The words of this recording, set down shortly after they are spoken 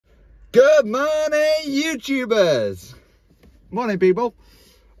Good morning, YouTubers. Morning, people.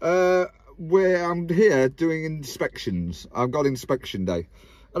 I'm here doing inspections. I've got inspection day.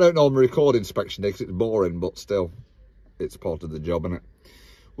 I don't normally record inspection day because it's boring, but still, it's part of the job, isn't it?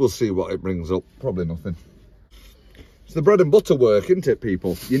 We'll see what it brings up. Probably nothing. It's the bread and butter work, isn't it,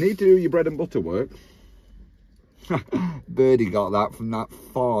 people? You need to do your bread and butter work. Birdie got that from that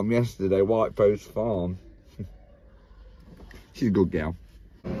farm yesterday, White Post Farm. She's a good gal.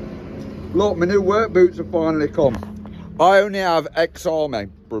 Look, my new work boots have finally come. I only have ex-army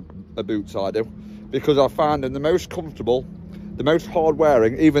boots, I do, because I found them the most comfortable, the most hard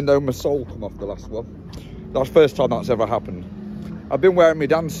wearing, even though my sole come off the last one. That's the first time that's ever happened. I've been wearing my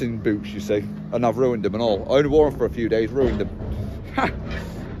dancing boots, you see, and I've ruined them and all. I only wore them for a few days, ruined them.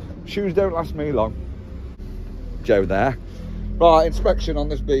 Shoes don't last me long. Joe there. Right, inspection on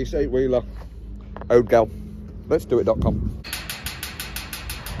this beast, 8-wheeler. Old gal. Let's do it.com.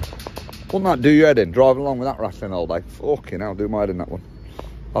 Wouldn't that do your head in, driving along with that wrestling all day? Fucking hell, do my head in that one.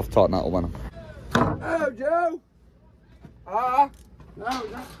 I'll tighten that up when I'm... Hello, Joe! Ah? No,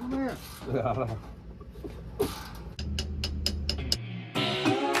 Jack, come here.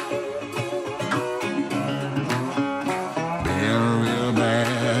 Yeah, real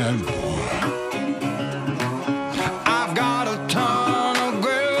bad boy. I've got a ton of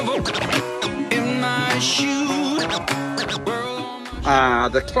gravel in my shoes. Ah,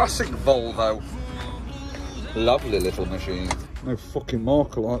 the classic Volvo. Lovely little machine. No fucking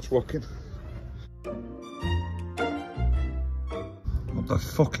marker lights working. What the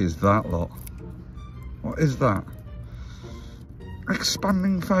fuck is that lot? What is that?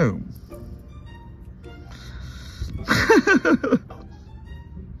 Expanding foam?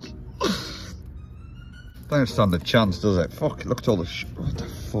 Don't stand a chance, does it? Fuck it, look at all the what the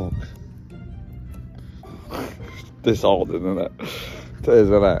fuck? Disheartening, isn't it? It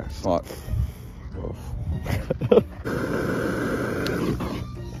is, isn't it? It's like...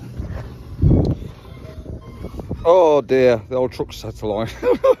 Oh dear, the old truck's set alight.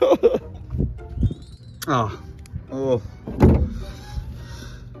 Ah. Oh.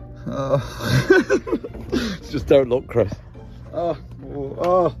 Oh. Just don't look, Chris. Oh.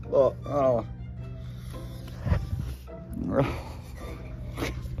 Oh. Oh. Oh.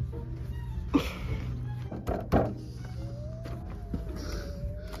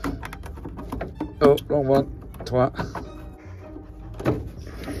 Oh, wrong one. Twat.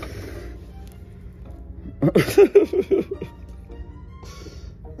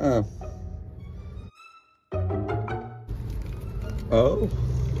 Oh. Oh.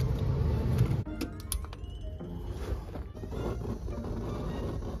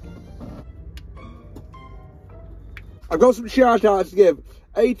 I've got some shout outs to give.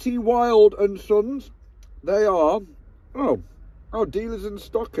 80 Wild and Sons. They are dealers and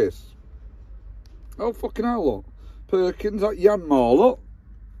stockists. Oh fucking hell, look. Perkins at Yanmar, look.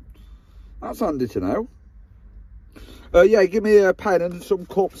 That's handy to know. Yeah, give me a pen and some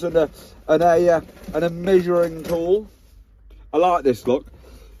cups and a measuring tool. I like this, look.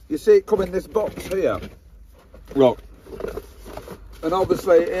 You see it come in this box here. Look. And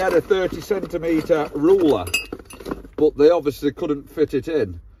obviously it had a 30cm ruler, but they obviously couldn't fit it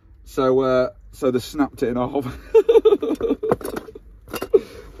in. So they snapped it in half.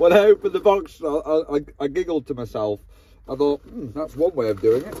 When I opened the box, I giggled to myself. I thought, that's one way of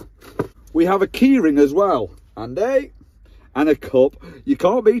doing it. We have a keyring as well, and a cup. You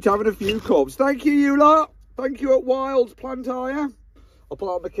can't beat having a few cups. Thank you, you lot. Thank you at Wild's Plant Hire. I'll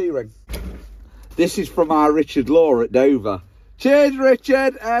pull out my keyring. This is from our Richard Law at Dover. Cheers,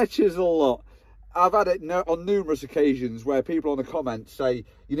 Richard. Air chisel lot. I've had it on numerous occasions where people on the comments say,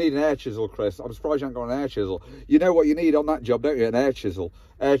 you need an air chisel, Chris. I'm surprised you haven't got an air chisel. You know what you need on that job, don't you? An air chisel.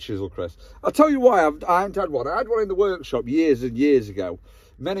 Air chisel, Chris. I'll tell you why I haven't had one. I had one in the workshop years and years ago.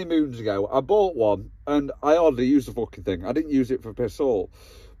 Many moons ago. I bought one and I hardly used the fucking thing. I didn't use it for piss all.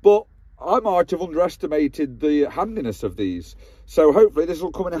 But I might have underestimated the handiness of these. So hopefully this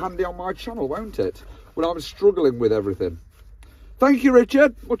will come in handy on my channel, won't it? When I'm struggling with everything. Thank you,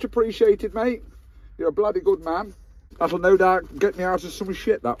 Richard. Much appreciated, mate. You're a bloody good man. That'll no doubt get me out of some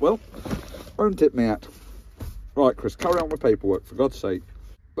shit, that will. Won't it, mate? Right, Chris, carry on with paperwork, for God's sake.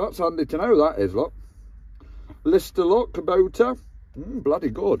 That's handy to know, that is, look. Lister, look, Kubota. Bloody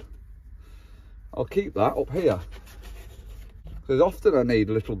good. I'll keep that up here. Because often I need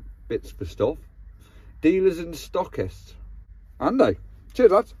little bits for stuff. Dealers and stockists. Handy.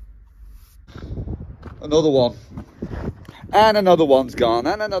 Cheers, lads. Another one. And another one's gone,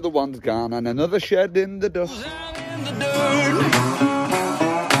 and another one's gone, and another shed in the dust. Down in the dirt.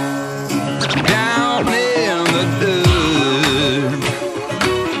 Down in the dirt.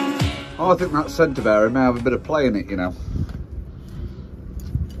 I think that centre bearing may have a bit of play in it, you know.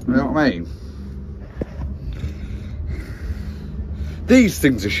 You know what I mean? These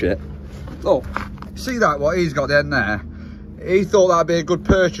things are shit. Look, see that, what he's got then there? He thought that'd be a good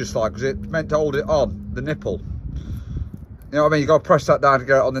purchase, like, because it's meant to hold it on, the nipple. You know what I mean? You got to press that down to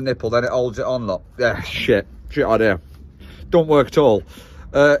get it on the nipple, then it holds it on, look. Yeah, shit idea. Don't work at all.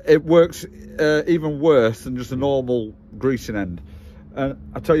 It works even worse than just a normal greasing end. And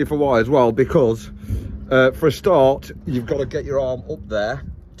I'll tell you for why as well, because for a start, you've got to get your arm up there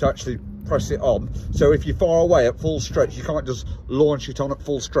to actually press it on. So if you're far away at full stretch, you can't just launch it on at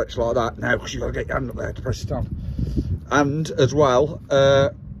full stretch like that. No, because you've got to get your hand up there to press it on. And as well,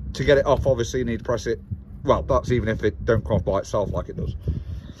 to get it off, obviously you need to press it. Well, that's even if it don't come off by itself like it does.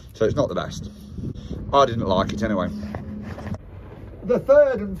 So it's not the best. I didn't like it anyway. The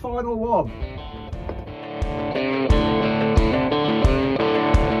third and final one.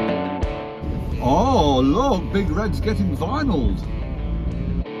 Oh, look, Big Red's getting vinyled.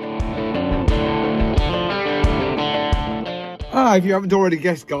 If you haven't already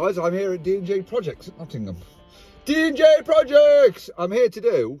guessed, guys, I'm here at D&J Projects at Nottingham. D&J Projects! I'm here to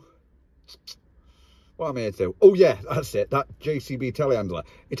do... What am I here to do? Oh, yeah, that's it. That JCB telehandler.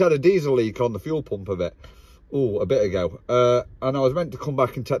 It had a diesel leak on the fuel pump of it. Oh, a bit ago. And I was meant to come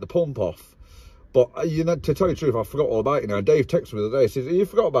back and take the pump off. But, you know, to tell you the truth, I forgot all about it. You know, Dave texted me the other day. He says, you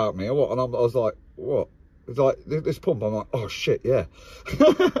forgot about me or what? And I was like, what? It's like, this pump. I'm like, oh, shit, yeah.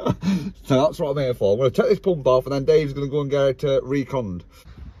 So that's what I'm here for. I'm going to take this pump off and then Dave's going to go and get it reconned.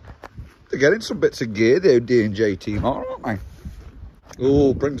 They're getting some bits of gear, the D&J team, aren't they?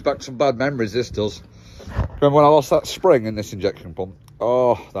 Oh, brings back some bad memories, this does. Remember when I lost that spring in this injection pump?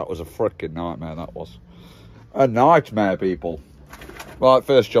 Oh, that was a freaking nightmare, that was. A nightmare, people. Right,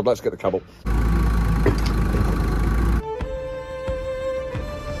 first job, let's get the cab up.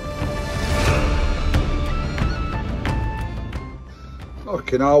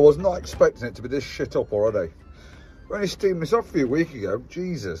 Fucking hell, I was not expecting it to be this shit up already. We only steamed this off a few weeks ago.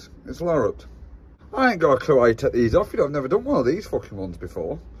 Jesus, it's larruped. I ain't got a clue how you take these off. You know, I've never done one of these fucking ones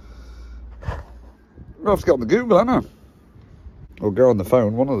before. I'll have to get on the Google, haven't I? Or go on the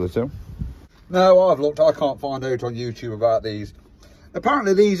phone, one of the two. No, I've looked. I can't find out on YouTube about these.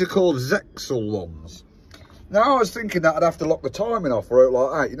 Apparently, these are called zexal ones. Now, I was thinking that I'd have to lock the timing off or out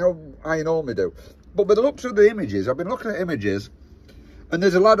like that. You know how you normally do. But by the looks of the images, I've been looking at images. And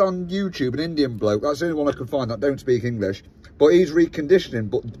there's a lad on YouTube, an Indian bloke. That's the only one I can find that don't speak English. But he's reconditioning,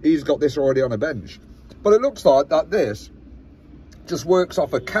 but he's got this already on a bench. But it looks like that this just works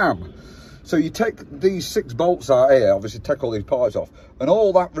off a cam. So you take these 6 bolts out here, obviously take all these parts off, and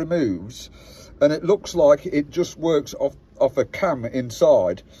all that removes, and it looks like it just works off a cam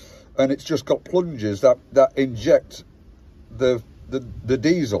inside, and it's just got plungers that inject the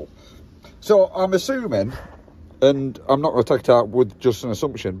diesel. So I'm assuming, and I'm not going to take it out with just an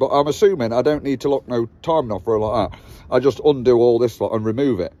assumption, but I'm assuming I don't need to lock no timing off or like that. I just undo all this lot and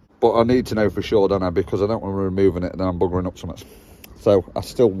remove it. But I need to know for sure, don't I? Because I don't want to be removing it and then I'm buggering up something. So I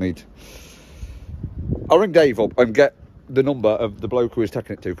still need... I'll ring Dave up and get the number of the bloke who he's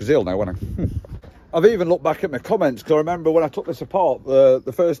taking it to, because he'll know, won't I? I've even looked back at my comments, because I remember when I took this apart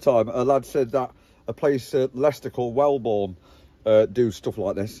the first time, a lad said that a place at Leicester called Wellbourne do stuff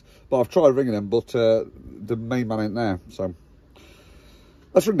like this. But I've tried ringing them, but the main man ain't there. So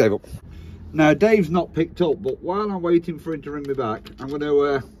let's ring Dave up. Now, Dave's not picked up, but while I'm waiting for him to ring me back, I'm going to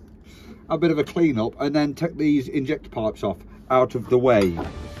have a bit of a clean up and then take these injector pipes off out of the way.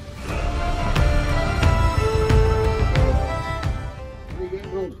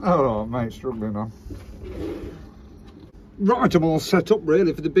 Oh, mate, struggling on. Right, I'm all set up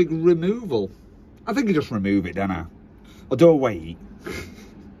really for the big removal. I think you just remove it, don't I? Or do I wait?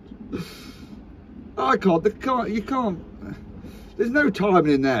 You can't. There's no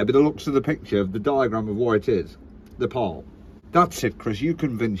timing in there, but it looks at the picture of the diagram of what it is, the part. That's it, Chris, you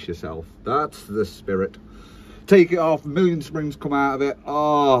convince yourself. That's the spirit. Take it off, a million springs come out of it.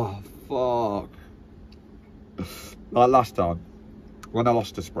 Oh, fuck. Like last time, when I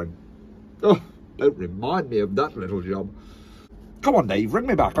lost a spring. Oh, don't remind me of that little job. Come on, Dave, ring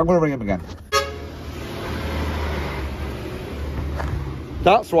me back. I'm going to ring him again.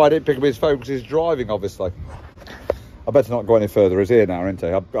 That's why I didn't pick up his phone, because he's driving, obviously. I better not go any further. He's here now, isn't he?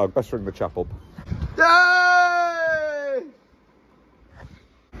 I'd best ring the chap up. Yay!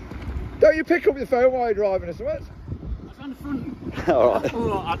 Don't you pick up your phone while you're driving or something? It's on the front. All right.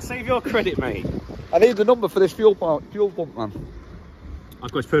 Oh, I'd save your credit, mate. I need the number for this fuel pump, man.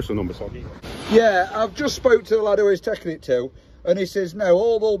 I've got his personal number, so I'll give you. Yeah, I've just spoke to the lad who he's taking it to, and he says, no,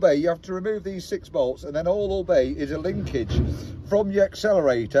 all will be, you have to remove these 6 bolts, and then all will be is a linkage from your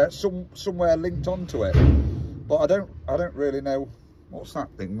accelerator somewhere linked onto it. But I don't really know what's that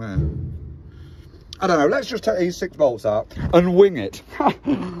thing there. I don't know. Let's just take these 6 bolts out and wing it.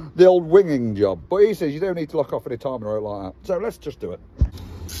 The old winging job. But he says you don't need to lock off any timer or like that. So let's just do it.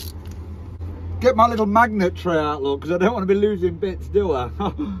 Get my little magnet tray out, look, because I don't want to be losing bits, do I?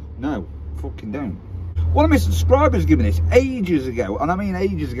 No, fucking don't. One of my subscribers gave me this ages ago, and I mean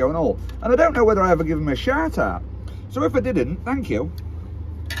ages ago and all. And I don't know whether I ever give him a shout out. So if I didn't, thank you.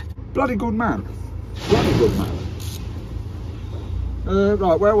 Bloody good man. Bloody good man.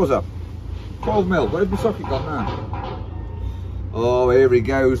 Right, where was I? 12 mil. Where's my socket gone now? Oh, here he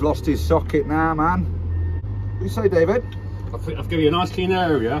goes. Lost his socket now, man. What do you say, David? I've given you a nice clean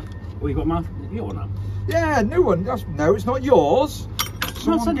area. Well, you got my your one now? Yeah, new one. No, it's not yours.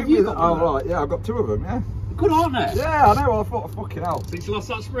 Someone give me that. Oh, right. Yeah, I've got 2 of them, yeah. Good, aren't they? Yeah, I know. I thought, fucking hell. Since you lost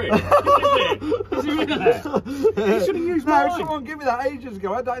that spring? Is it really? You should have used mine. No, someone gave me that ages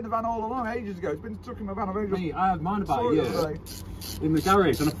ago. I had that in the van all along ages ago. It's been stuck in my van. Mate, I had mine about a year in the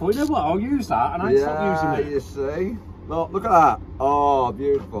garage, and I thought, you know what, I'll use that, and I stopped using it. You see. Look at that. Oh,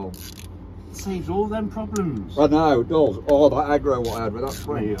 beautiful. It saves all them problems. I know, it does. Oh, that aggro what I had with that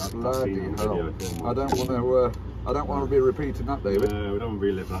spring. Yeah, bloody hell. I don't want to be repeating that, David. No, we don't want to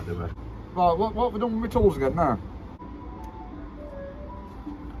relive that, do we? Right, what have we done with my tools again now?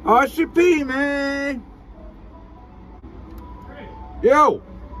 JCB, man! Yo!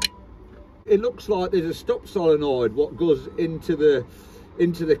 It looks like there's a stop solenoid what goes into the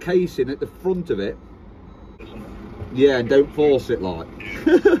casing at the front of it. Yeah, and don't force it like.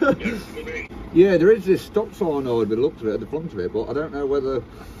 Yeah, there is this stop solenoid with the looks of it at the front of it, but I don't know whether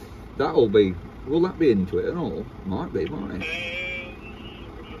that'll be, will that be into it at all? Might be, mightn't it?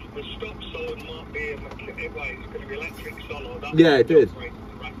 The stop solid might be it's going to be electric solid. Yeah, it is.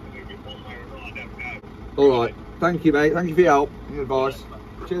 Alright, thank you, mate. Thank you for your help and your advice.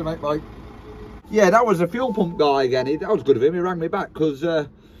 Cheers, mate. Bye. Yeah, that was a fuel pump guy again. That was good of him. He rang me back because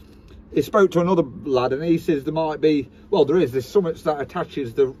he spoke to another lad and he says there might be, well, there's something that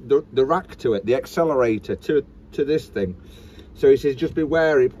attaches the rack to it, the accelerator to this thing. So he says just be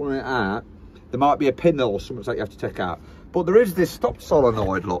wary pulling it out. There might be a pin or something that you have to take out. But there is this stop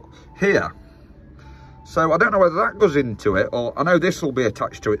solenoid, look, here. So I don't know whether that goes into it, or I know this will be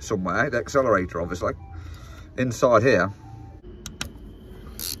attached to it somewhere, the accelerator obviously, inside here.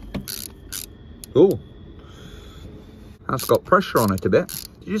 Oh, that's got pressure on it a bit.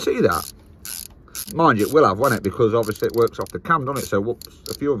 Did you see that? Mind you, it will have, won't it? Because obviously it works off the cam, doesn't it? So whoops,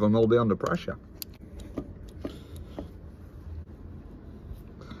 a few of them will be under pressure.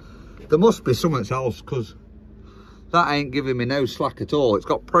 There must be something else, because that ain't giving me no slack at all. It's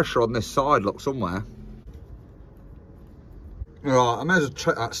got pressure on this side, look, somewhere. Right, I may as well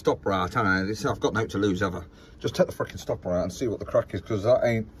check that stopper out, haven't I? I've got no to lose, have I? Just take the freaking stopper out and see what the crack is, because that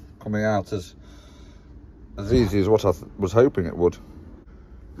ain't coming out as easy as what I was hoping it would.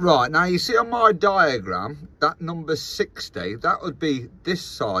 Right, now you see on my diagram, that number 60, that would be this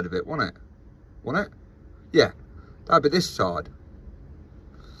side of it, wouldn't it? Wouldn't it? Yeah, that'd be this side.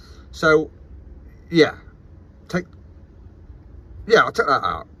 So, yeah, I'll take that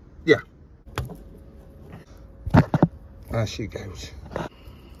out, yeah. There she goes.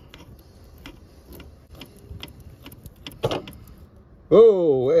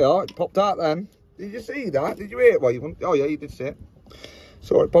 Oh, yeah, it popped out then. Did you see that? Did you hear it? Well, you wouldn't, oh yeah, you did see it.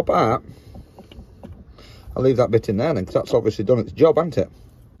 Saw it pop out. I'll leave that bit in there then, because that's obviously done its job, hasn't it?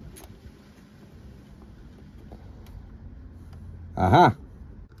 Aha.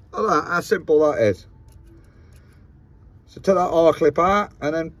 Look at that, how simple that is. So take that R-clip out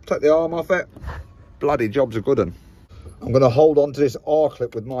and then take the arm off it. Bloody job's a good one. I'm going to hold on to this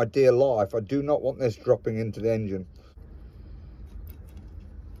R-clip with my dear life. I do not want this dropping into the engine.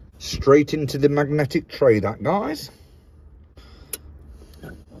 Straight into the magnetic tray, that, guys.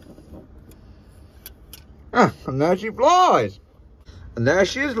 Ah, and there she flies. And there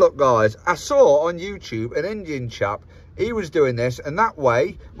she is, look, guys. I saw on YouTube an engine chap. He was doing this, and that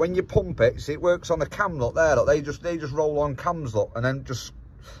way, when you pump it, see, it works on the cam, look, there, look. They just roll on cams, look, and then just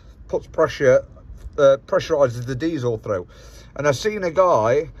puts pressure, pressurizes the diesel through. And I seen a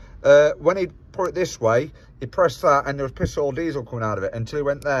guy, when he put it this way, he pressed that and there was piss all diesel coming out of it until he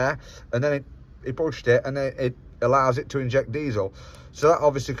went there, and then he pushed it, and then it allows it to inject diesel. So that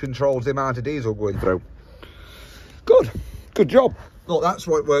obviously controls the amount of diesel going through. Good job. Look, that's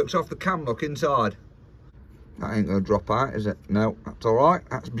what it works off the cam, look, inside. That ain't gonna drop out, is it? No, that's all right,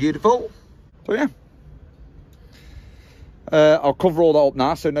 that's beautiful. So yeah. I'll cover all that up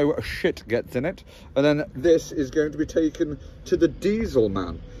now so no shit gets in it. And then this is going to be taken to the diesel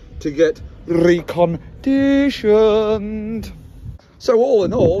man to get reconditioned. So all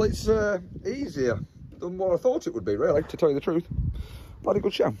in all, it's easier than what I thought it would be, really, to tell you the truth. Bloody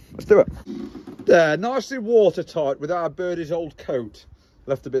good show. Let's do it. There, nicely watertight with our birdie's old coat.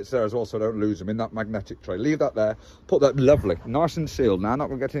 Left the bits there as well so I don't lose them in that magnetic tray. Leave that there. Put that lovely, nice and sealed now. Not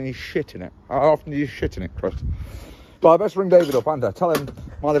going to get any shit in it. How often do you shit in it, Chris? But I best ring David up, and tell him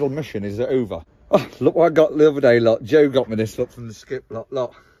my little mission is over. Oh, look what I got the other day, lot. Joe got me this, look, from the skip,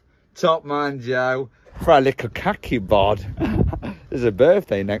 lot. Top man, Joe. For a little khaki bod. There's a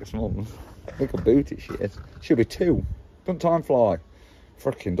birthday next month. Look how booty she is. She'll be 2. Doesn't time fly?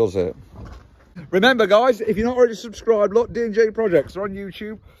 Frickin' does it. Remember, guys, if you're not already subscribed, look, D&J Projects are on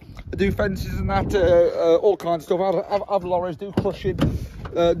YouTube. I do fences and that, all kinds of stuff. Have lorries, do crushing,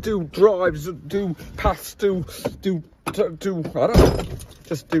 do drives, do paths, do I don't know,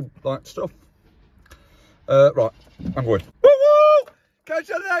 just do like stuff. Right, I'm going. Woo woo! Catch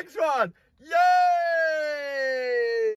you on the next one. Yay!